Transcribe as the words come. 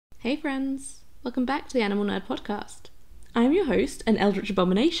Hey friends, welcome back to the Animal Nerd Podcast. I am your host, an Eldritch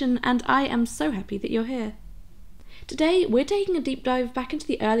Abomination, and I am so happy that you're here. Today, we're taking a deep dive back into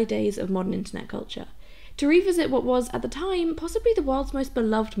the early days of modern internet culture, to revisit what was, at the time, possibly the world's most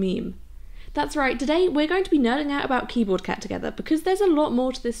beloved meme. That's right, today we're going to be nerding out about KeyboardCat together, because there's a lot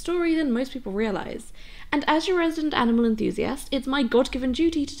more to this story than most people realise, and as your resident animal enthusiast, it's my God-given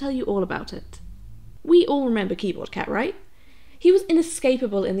duty to tell you all about it. We all remember KeyboardCat, right? He was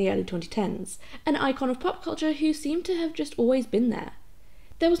inescapable in the early 2010s, an icon of pop culture who seemed to have just always been there.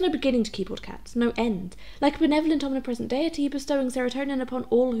 There was no beginning to KeyboardCat, no end, like a benevolent omnipresent deity bestowing serotonin upon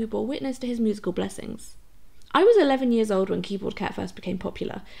all who bore witness to his musical blessings. I was 11 years old when KeyboardCat first became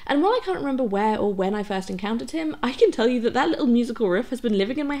popular, and while I can't remember where or when I first encountered him, I can tell you that that little musical riff has been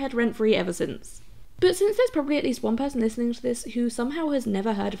living in my head rent-free ever since. But since there's probably at least one person listening to this who somehow has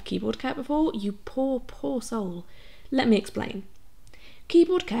never heard of KeyboardCat before, you poor, poor soul. Let me explain.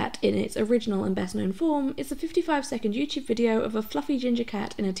 KeyboardCat, in its original and best-known form, is a 55-second YouTube video of a fluffy ginger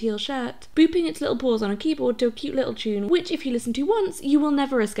cat in a teal shirt, booping its little paws on a keyboard to a cute little tune which, if you listen to once, you will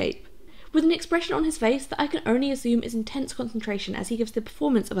never escape, with an expression on his face that I can only assume is intense concentration as he gives the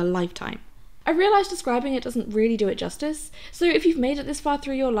performance of a lifetime. I realise describing it doesn't really do it justice, so if you've made it this far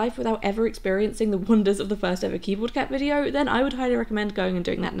through your life without ever experiencing the wonders of the first ever KeyboardCat video, then I would highly recommend going and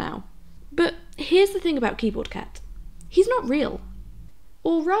doing that now. But here's the thing about KeyboardCat. He's not real.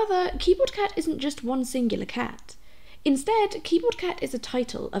 Or rather, KeyboardCat isn't just one singular cat. Instead, KeyboardCat is a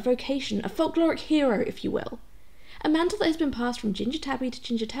title, a vocation, a folkloric hero, if you will. A mantle that has been passed from Ginger Tabby to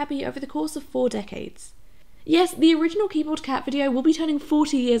Ginger Tabby over the course of 4 decades. Yes, the original KeyboardCat video will be turning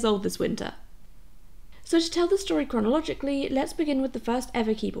 40 years old this winter. So to tell the story chronologically, let's begin with the first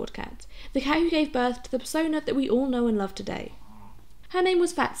ever KeyboardCat, the cat who gave birth to the persona that we all know and love today. Her name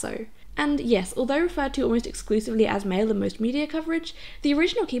was Fatso. And yes, although referred to almost exclusively as male in most media coverage, the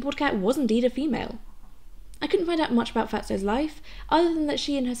original KeyboardCat was indeed a female. I couldn't find out much about Fatso's life, other than that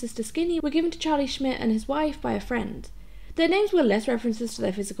she and her sister Skinny were given to Charlie Schmidt and his wife by a friend. Their names were less references to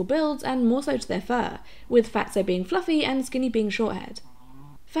their physical builds and more so to their fur, with Fatso being fluffy and Skinny being short-haired.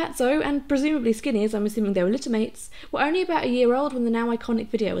 Fatso, and presumably Skinny, as I'm assuming they were littermates, were only about a year old when the now iconic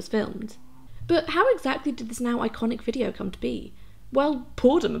video was filmed. But how exactly did this now iconic video come to be? Well,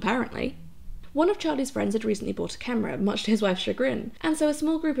 boredom, apparently. One of Charlie's friends had recently bought a camera, much to his wife's chagrin, and so a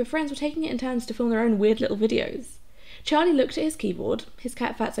small group of friends were taking it in turns to film their own weird little videos. Charlie looked at his keyboard, his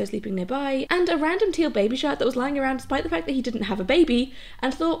cat Fatso sleeping nearby, and a random teal baby shirt that was lying around despite the fact that he didn't have a baby,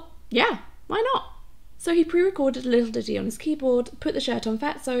 and thought, yeah, why not? So he pre-recorded a little ditty on his keyboard, put the shirt on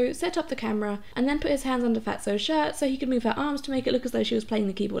Fatso, set up the camera, and then put his hands under Fatso's shirt so he could move her arms to make it look as though she was playing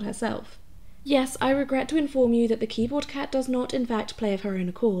the keyboard herself. Yes, I regret to inform you that the KeyboardCat does not, in fact, play of her own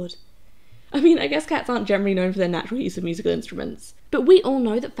accord. I mean, I guess cats aren't generally known for their natural use of musical instruments, but we all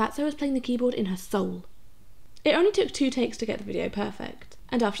know that Fatso was playing the keyboard in her soul. It only took 2 takes to get the video perfect,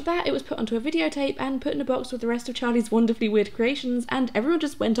 and after that it was put onto a videotape and put in a box with the rest of Charlie's wonderfully weird creations, and everyone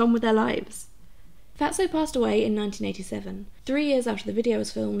just went on with their lives. Fatso passed away in 1987, 3 years after the video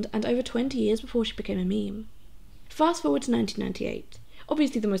was filmed, and over 20 years before she became a meme. Fast forward to 1998.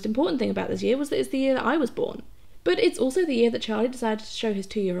 Obviously the most important thing about this year was that it's the year that I was born. But it's also the year that Charlie decided to show his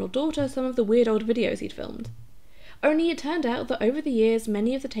 2-year-old daughter some of the weird old videos he'd filmed. Only it turned out that over the years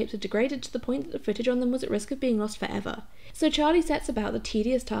many of the tapes had degraded to the point that the footage on them was at risk of being lost forever. So Charlie sets about the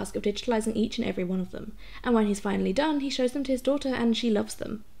tedious task of digitalising each and every one of them, and when he's finally done, he shows them to his daughter and she loves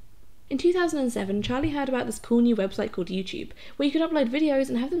them. In 2007, Charlie heard about this cool new website called YouTube, where you could upload videos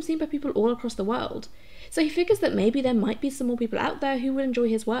and have them seen by people all across the world. So he figures that maybe there might be some more people out there who would enjoy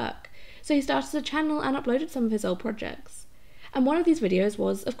his work. So he started a channel and uploaded some of his old projects. And one of these videos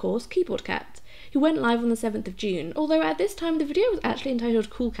was, of course, KeyboardCat, who went live on the 7th of June, although at this time the video was actually entitled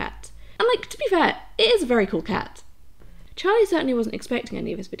Cool Cat. And to be fair, it is a very cool cat. Charlie certainly wasn't expecting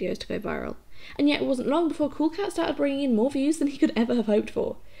any of his videos to go viral, and yet it wasn't long before Cool Cat started bringing in more views than he could ever have hoped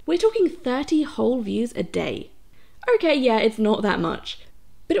for. We're talking 30 whole views a day. Okay, yeah, it's not that much,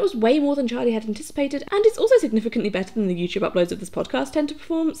 but it was way more than Charlie had anticipated, and it's also significantly better than the YouTube uploads of this podcast tend to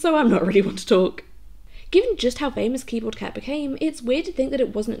perform, so I'm not really one to talk. Given just how famous KeyboardCat became, it's weird to think that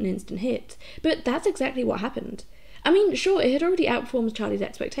it wasn't an instant hit, but that's exactly what happened. I mean, sure, it had already outperformed Charlie's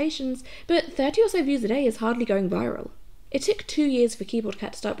expectations, but 30 or so views a day is hardly going viral. It took 2 years for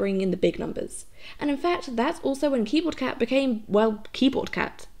KeyboardCat to start bringing in the big numbers, and in fact, that's also when KeyboardCat became, well,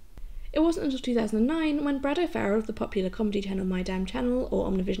 KeyboardCat. It wasn't until 2009 when Brad O'Farrell of the popular comedy channel My Damn Channel, or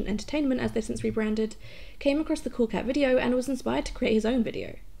Omnivision Entertainment as they've since rebranded, came across the Cool Cat video and was inspired to create his own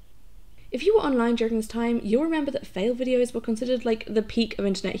video. If you were online during this time, you'll remember that fail videos were considered like the peak of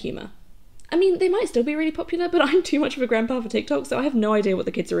internet humour. I mean, they might still be really popular, but I'm too much of a grandpa for TikTok, so I have no idea what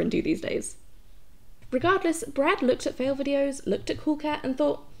the kids are into these days. Regardless, Brad looked at fail videos, looked at Cool Cat, and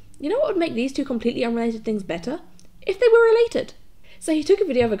thought, you know what would make these two completely unrelated things better? If they were related. So he took a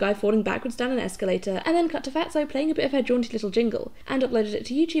video of a guy falling backwards down an escalator, and then cut to Fatso playing a bit of her jaunty little jingle, and uploaded it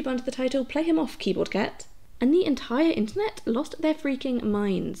to YouTube under the title "Play Him Off, Keyboard Cat." And the entire internet lost their freaking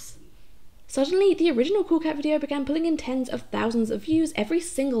minds. Suddenly, the original Cool Cat video began pulling in tens of thousands of views every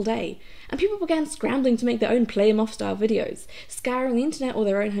single day, and people began scrambling to make their own Play Him Off style videos, scouring the internet or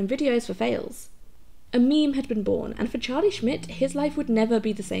their own home videos for fails. A meme had been born, and for Charlie Schmidt, his life would never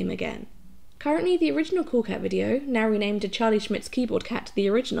be the same again. Currently, the original Cool Cat video, now renamed to Charlie Schmidt's Keyboard Cat the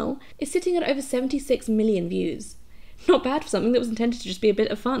Original, is sitting at over 76 million views. Not bad for something that was intended to just be a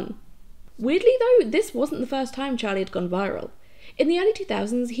bit of fun. Weirdly though, this wasn't the first time Charlie had gone viral. In the early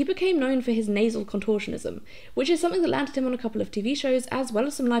 2000s, he became known for his nasal contortionism, which is something that landed him on a couple of TV shows as well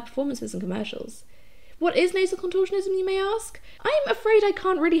as some live performances and commercials. What is nasal contortionism, you may ask? I'm afraid I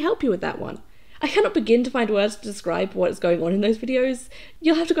can't really help you with that one. I cannot begin to find words to describe what is going on in those videos.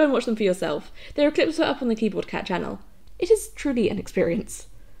 You'll have to go and watch them for yourself. There are clips put up on the Keyboard Cat channel. It is truly an experience.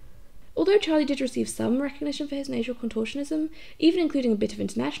 Although Charlie did receive some recognition for his nasal contortionism, even including a bit of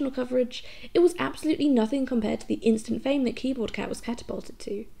international coverage, it was absolutely nothing compared to the instant fame that Keyboard Cat was catapulted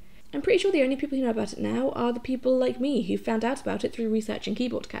to. I'm pretty sure the only people who know about it now are the people like me who found out about it through researching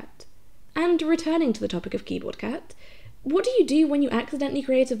Keyboard Cat. And returning to the topic of Keyboard Cat, what do you do when you accidentally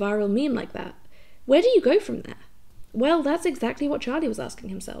create a viral meme like that? Where do you go from there? Well, that's exactly what Charlie was asking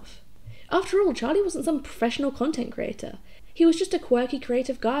himself. After all, Charlie wasn't some professional content creator. He was just a quirky,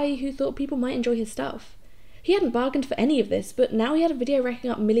 creative guy who thought people might enjoy his stuff. He hadn't bargained for any of this, but now he had a video racking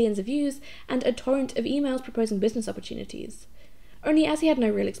up millions of views and a torrent of emails proposing business opportunities. Only as he had no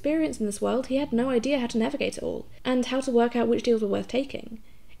real experience in this world, he had no idea how to navigate it all, and how to work out which deals were worth taking.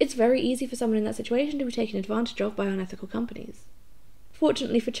 It's very easy for someone in that situation to be taken advantage of by unethical companies.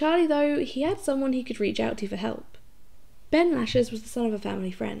 Fortunately for Charlie, though, he had someone he could reach out to for help. Ben Lashes was the son of a family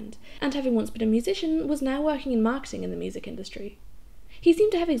friend, and having once been a musician, was now working in marketing in the music industry. He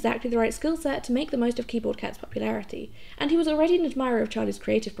seemed to have exactly the right skill set to make the most of Keyboard Cat's popularity, and he was already an admirer of Charlie's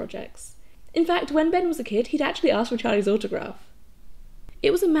creative projects. In fact, when Ben was a kid, he'd actually asked for Charlie's autograph.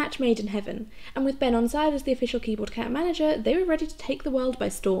 It was a match made in heaven, and with Ben on side as the official Keyboard Cat manager, they were ready to take the world by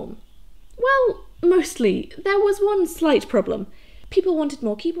storm. Well, mostly. There was one slight problem. People wanted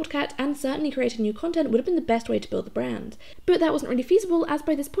more Keyboard Cat, and certainly creating new content would have been the best way to build the brand. But that wasn't really feasible, as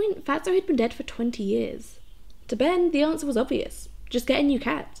by this point, Fatso had been dead for 20 years. To Ben, the answer was obvious. Just get a new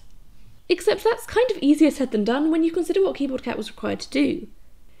cat. Except that's kind of easier said than done when you consider what Keyboard Cat was required to do.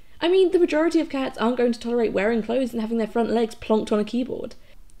 I mean, the majority of cats aren't going to tolerate wearing clothes and having their front legs plonked on a keyboard.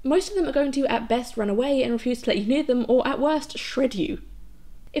 Most of them are going to, at best, run away and refuse to let you near them, or at worst, shred you.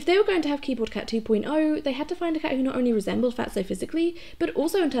 If they were going to have Keyboard Cat 2.0, they had to find a cat who not only resembled Fatso physically, but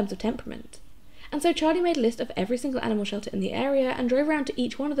also in terms of temperament. And so Charlie made a list of every single animal shelter in the area and drove around to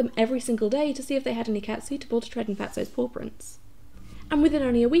each one of them every single day to see if they had any cats suitable to tread in Fatso's paw prints. And within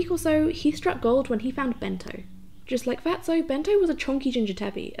only a week or so, he struck gold when he found Bento. Just like Fatso, Bento was a chonky ginger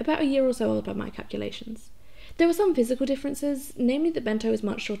tabby, about a year or so old by my calculations. There were some physical differences, namely that Bento was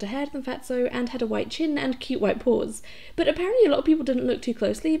much shorter haired than Fatso and had a white chin and cute white paws, but apparently a lot of people didn't look too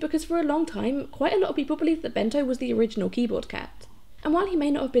closely because for a long time, quite a lot of people believed that Bento was the original Keyboard Cat. And while he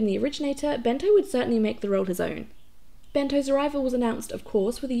may not have been the originator, Bento would certainly make the role his own. Bento's arrival was announced, of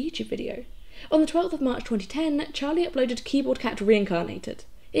course, with a YouTube video. On the 12th of March 2010, Charlie uploaded Keyboard Cat Reincarnated.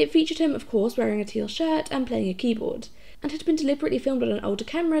 It featured him, of course, wearing a teal shirt and playing a keyboard, and had been deliberately filmed on an older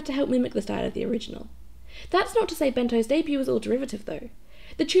camera to help mimic the style of the original. That's not to say Bento's debut was all derivative, though.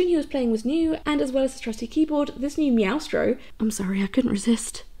 The tune he was playing was new, and as well as his trusty keyboard, this new Meowstro, I'm sorry, I couldn't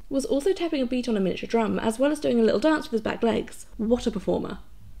resist, was also tapping a beat on a miniature drum, as well as doing a little dance with his back legs. What a performer.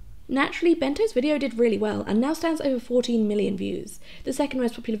 Naturally, Bento's video did really well, and now stands over 14 million views, the second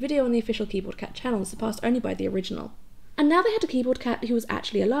most popular video on the official Keyboard Cat channel, surpassed only by the original. And now they had a Keyboard Cat who was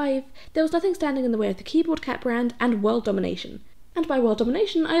actually alive, there was nothing standing in the way of the Keyboard Cat brand and world domination. And by world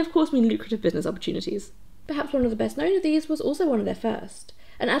domination, I of course mean lucrative business opportunities. Perhaps one of the best known of these was also one of their first,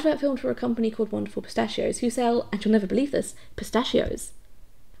 an advert filmed for a company called Wonderful Pistachios, who sell, and you'll never believe this, pistachios.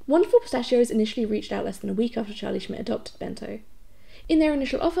 Wonderful Pistachios initially reached out less than a week after Charlie Schmidt adopted Bento. In their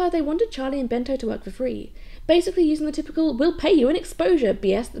initial offer, they wanted Charlie and Bento to work for free, basically using the typical "we'll pay you in exposure"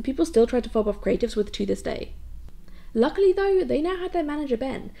 BS that people still try to fob off creatives with to this day. Luckily though, they now had their manager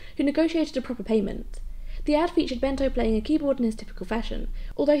Ben, who negotiated a proper payment. The ad featured Bento playing a keyboard in his typical fashion,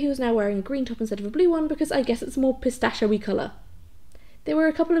 although he was now wearing a green top instead of a blue one because I guess it's a more pistachio-y colour. There were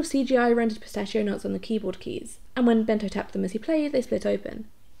a couple of CGI rendered pistachio notes on the keyboard keys, and when Bento tapped them as he played, they split open.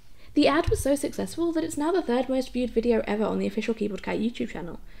 The ad was so successful that it's now the third most viewed video ever on the official KeyboardCat YouTube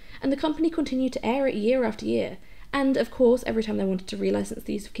channel, and the company continued to air it year after year, and of course every time they wanted to relicense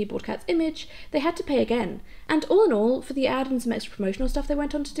the use of KeyboardCat's image, they had to pay again, and all in all, for the ad and some extra promotional stuff they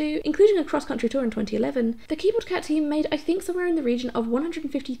went on to do, including a cross-country tour in 2011, the KeyboardCat team made I think somewhere in the region of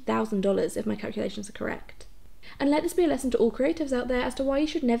 $150,000 if my calculations are correct. And let this be a lesson to all creatives out there as to why you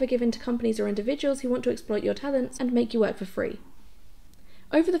should never give in to companies or individuals who want to exploit your talents and make you work for free.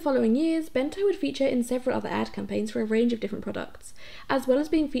 Over the following years, Bento would feature in several other ad campaigns for a range of different products, as well as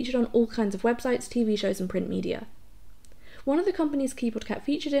being featured on all kinds of websites, TV shows and print media. One of the companies KeyboardCat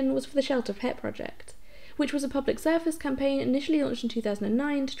featured in was for the Shelter Pet Project, which was a public service campaign initially launched in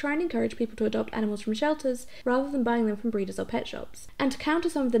 2009 to try and encourage people to adopt animals from shelters rather than buying them from breeders or pet shops, and to counter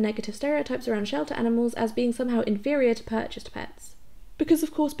some of the negative stereotypes around shelter animals as being somehow inferior to purchased pets. Because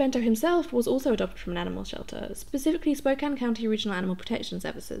of course Bento himself was also adopted from an animal shelter, specifically Spokane County Regional Animal Protection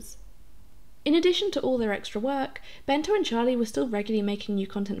Services. In addition to all their extra work, Bento and Charlie were still regularly making new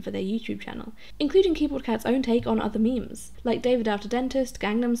content for their YouTube channel, including KeyboardCat's own take on other memes, like David After Dentist,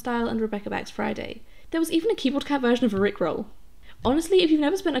 Gangnam Style and Rebecca Back's Friday. There was even a KeyboardCat version of a Rickroll. Honestly, if you've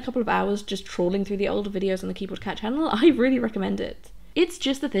never spent a couple of hours just trawling through the older videos on the KeyboardCat channel, I really recommend it. It's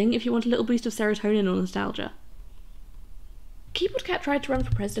just the thing if you want a little boost of serotonin or nostalgia. KeyboardCat tried to run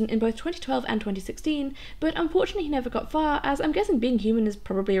for president in both 2012 and 2016, but unfortunately he never got far, as I'm guessing being human is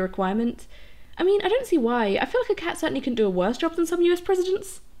probably a requirement. I mean, I don't see why. I feel like a cat certainly couldn't do a worse job than some US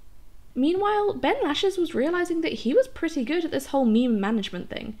presidents. Meanwhile, Ben Lashes was realising that he was pretty good at this whole meme management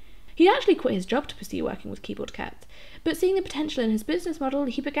thing. He actually quit his job to pursue working with KeyboardCat, but seeing the potential in his business model,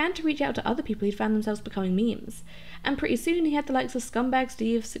 he began to reach out to other people who'd found themselves becoming memes, and pretty soon he had the likes of Scumbag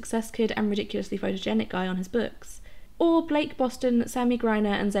Steve, Success Kid and Ridiculously Photogenic Guy on his books. Or Blake Boston, Sammy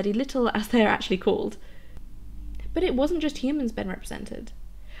Griner and Zeddy Little as they are actually called. But it wasn't just humans Ben represented.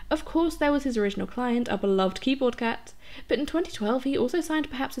 Of course there was his original client, our beloved KeyboardCat, but in 2012 he also signed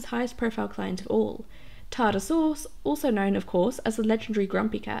perhaps his highest profile client of all, Tarda Sauce, also known of course as the legendary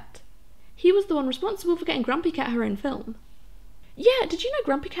Grumpy Cat. He was the one responsible for getting Grumpy Cat her own film. Yeah, did you know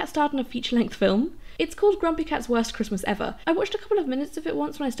Grumpy Cat starred in a feature-length film? It's called Grumpy Cat's Worst Christmas Ever. I watched a couple of minutes of it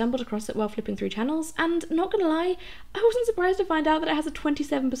once when I stumbled across it while flipping through channels, and not gonna lie, I wasn't surprised to find out that it has a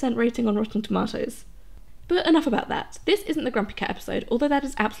 27% rating on Rotten Tomatoes. But enough about that. This isn't the Grumpy Cat episode, although that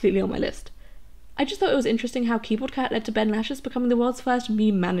is absolutely on my list. I just thought it was interesting how KeyboardCat led to Ben Lashes becoming the world's first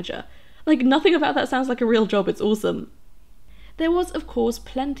meme manager. Like, nothing about that sounds like a real job, it's awesome. There was, of course,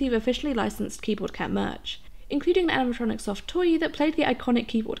 plenty of officially licensed KeyboardCat merch, including an animatronic soft toy that played the iconic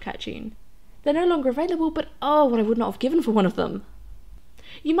KeyboardCat tune. They're no longer available, but oh, what I would not have given for one of them.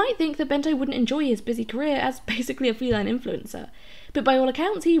 You might think that Bento wouldn't enjoy his busy career as basically a feline influencer, but by all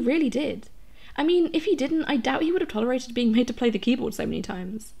accounts he really did. I mean, if he didn't, I doubt he would have tolerated being made to play the keyboard so many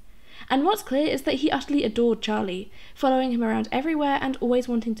times. And what's clear is that he utterly adored Charlie, following him around everywhere and always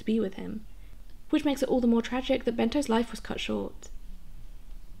wanting to be with him, which makes it all the more tragic that Bento's life was cut short.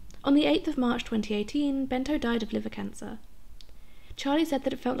 On the 8th of March 2018, Bento died of liver cancer. Charlie said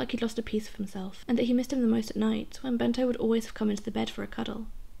that it felt like he'd lost a piece of himself, and that he missed him the most at night, when Bento would always have come into the bed for a cuddle.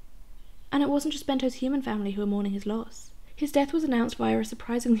 And it wasn't just Bento's human family who were mourning his loss. His death was announced via a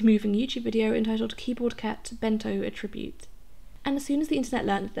surprisingly moving YouTube video entitled KeyboardCat Bento A Tribute. And as soon as the internet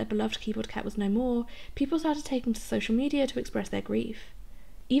learned that their beloved KeyboardCat was no more, people started taking to social media to express their grief.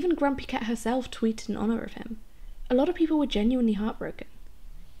 Even Grumpy Cat herself tweeted in honour of him. A lot of people were genuinely heartbroken.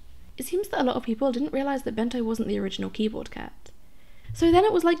 It seems that a lot of people didn't realise that Bento wasn't the original KeyboardCat. So then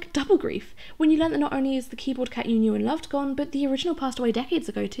it was like double grief, when you learnt that not only is the KeyboardCat you knew and loved gone, but the original passed away decades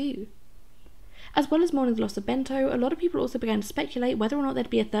ago too. As well as mourning the loss of Bento, a lot of people also began to speculate whether or not there'd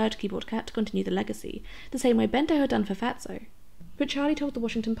be a third KeyboardCat to continue the legacy, the same way Bento had done for Fatso. But Charlie told the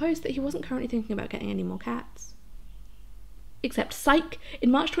Washington Post that he wasn't currently thinking about getting any more cats. Except psych!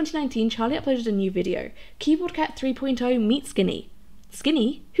 In March 2019, Charlie uploaded a new video, KeyboardCat 3.0 Meet Skinny.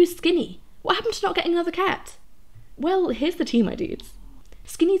 Skinny? Who's Skinny? What happened to not getting another cat? Well, here's the tea, my dudes.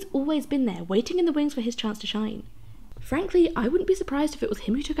 Skinny's always been there, waiting in the wings for his chance to shine. Frankly, I wouldn't be surprised if it was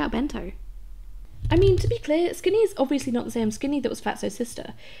him who took out Bento. I mean, to be clear, Skinny is obviously not the same Skinny that was Fatso's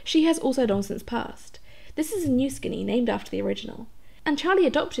sister. She has also long since passed. This is a new Skinny, named after the original. And Charlie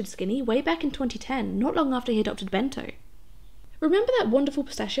adopted Skinny way back in 2010, not long after he adopted Bento. Remember that wonderful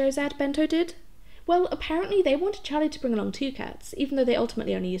pistachios ad Bento did? Well, apparently they wanted Charlie to bring along 2 cats, even though they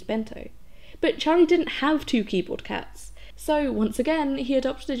ultimately only used Bento. But Charlie didn't have 2 KeyboardCats, so once again he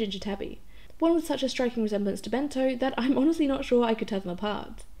adopted a ginger tabby, one with such a striking resemblance to Bento that I'm honestly not sure I could tell them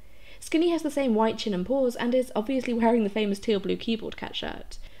apart. Skinny has the same white chin and paws and is obviously wearing the famous teal blue KeyboardCat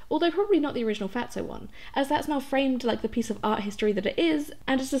shirt, although probably not the original Fatso one, as that's now framed like the piece of art history that it is,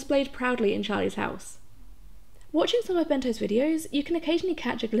 and is displayed proudly in Charlie's house. Watching some of Bento's videos, you can occasionally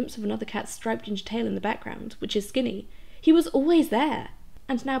catch a glimpse of another cat's striped ginger tail in the background, which is Skinny. He was always there!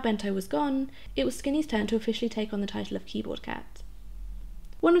 And now Bento was gone, it was Skinny's turn to officially take on the title of Keyboard Cat.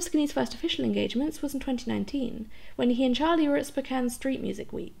 One of Skinny's first official engagements was in 2019, when he and Charlie were at Spokane Street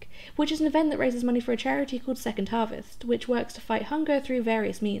Music Week, which is an event that raises money for a charity called Second Harvest, which works to fight hunger through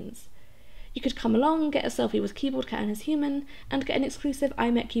various means. You could come along, get a selfie with Keyboard Cat and his human, and get an exclusive I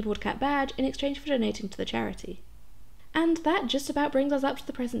Met Keyboard Cat badge in exchange for donating to the charity. And that just about brings us up to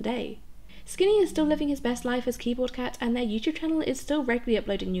the present day. Skinny is still living his best life as Keyboard Cat, and their YouTube channel is still regularly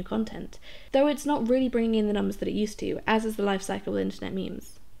uploading new content, though it's not really bringing in the numbers that it used to, as is the life cycle with internet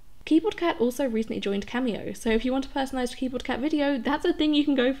memes. Keyboard Cat also recently joined Cameo, so if you want a personalised Keyboard Cat video, that's a thing you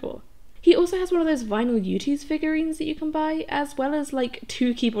can go for. He also has one of those vinyl U2s figurines that you can buy, as well as like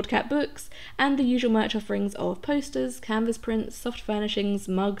 2 Keyboard Cat books, and the usual merch offerings of posters, canvas prints, soft furnishings,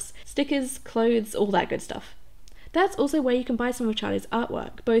 mugs, stickers, clothes, all that good stuff. That's also where you can buy some of Charlie's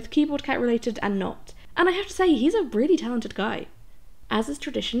artwork, both Keyboard Cat related and not, and I have to say, he's a really talented guy. As is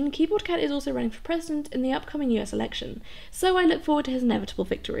tradition, Keyboard Cat is also running for president in the upcoming US election, so I look forward to his inevitable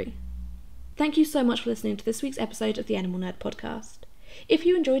victory. Thank you so much for listening to this week's episode of the Animal Nerd Podcast. If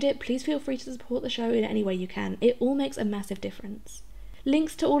you enjoyed it, please feel free to support the show in any way you can. It all makes a massive difference.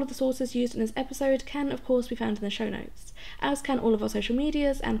 Links to all of the sources used in this episode can of course be found in the show notes, as can all of our social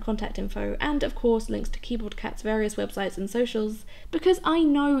medias and contact info, and of course links to Keyboard Cat's various websites and socials, because I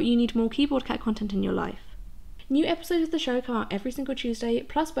know you need more Keyboard Cat content in your life. New episodes of the show come out every single Tuesday,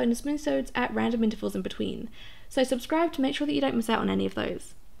 plus bonus minisodes at random intervals in between, so subscribe to make sure that you don't miss out on any of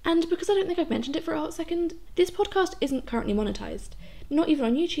those. And because I don't think I've mentioned it for a hot second, this podcast isn't currently monetized, not even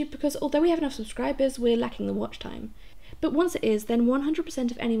on YouTube, because although we have enough subscribers, we're lacking the watch time. But once it is, then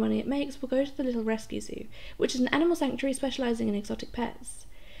 100% of any money it makes will go to the Little Rescue Zoo, which is an animal sanctuary specialising in exotic pets.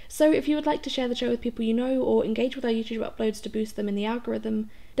 So if you would like to share the show with people you know, or engage with our YouTube uploads to boost them in the algorithm,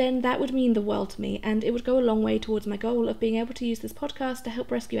 then that would mean the world to me, and it would go a long way towards my goal of being able to use this podcast to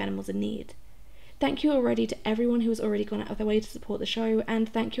help rescue animals in need. Thank you already to everyone who has already gone out of their way to support the show, and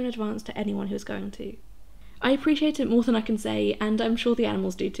thank you in advance to anyone who is going to. I appreciate it more than I can say, and I'm sure the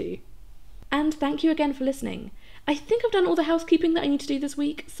animals do too. And thank you again for listening. I think I've done all the housekeeping that I need to do this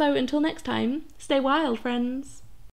week, so until next time, stay wild, friends!